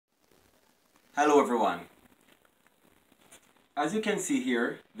Hello everyone. As you can see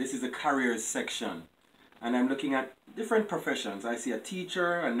here, this is a careers section and I'm looking at different professions. I see a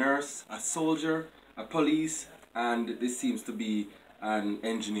teacher, a nurse, a soldier, a police, and this seems to be an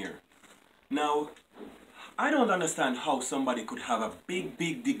engineer. Now, I don't understand how somebody could have a big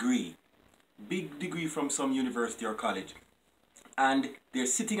degree from some university or college, and they're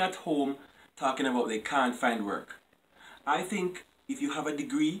sitting at home talking about they can't find work. I think if you have a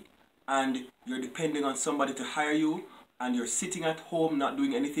degree and you're depending on somebody to hire you and you're sitting at home not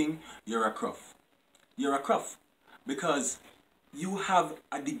doing anything, you're a cruff. You're a cruff because you have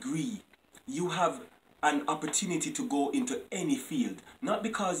a degree. You have an opportunity to go into any field. Not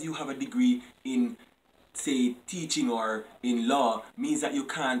because you have a degree in, say, teaching or in law means that you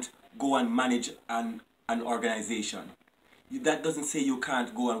can't go and manage an organization. That doesn't say you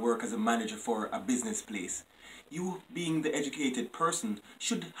can't go and work as a manager for a business place. You, being the educated person,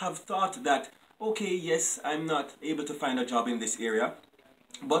 should have thought that, okay, yes, I'm not able to find a job in this area,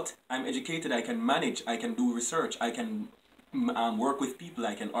 but I'm educated, I can manage, I can do research, I can work with people,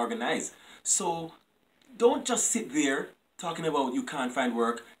 I can organize. So don't just sit there talking about you can't find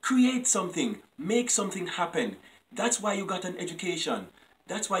work. Create something, make something happen. That's why you got an education.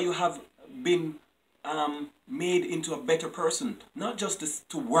 That's why you have been made into a better person, not just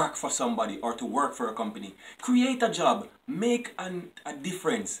to work for somebody or to work for a company. Create a job, make a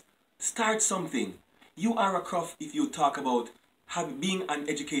difference, start something. You are a cruff if you talk about being an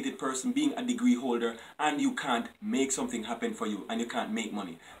educated person, being a degree holder, and you can't make something happen for you and you can't make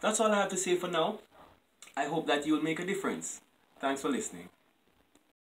money. That's all I have to say for now. I hope that you'll make a difference. Thanks for listening.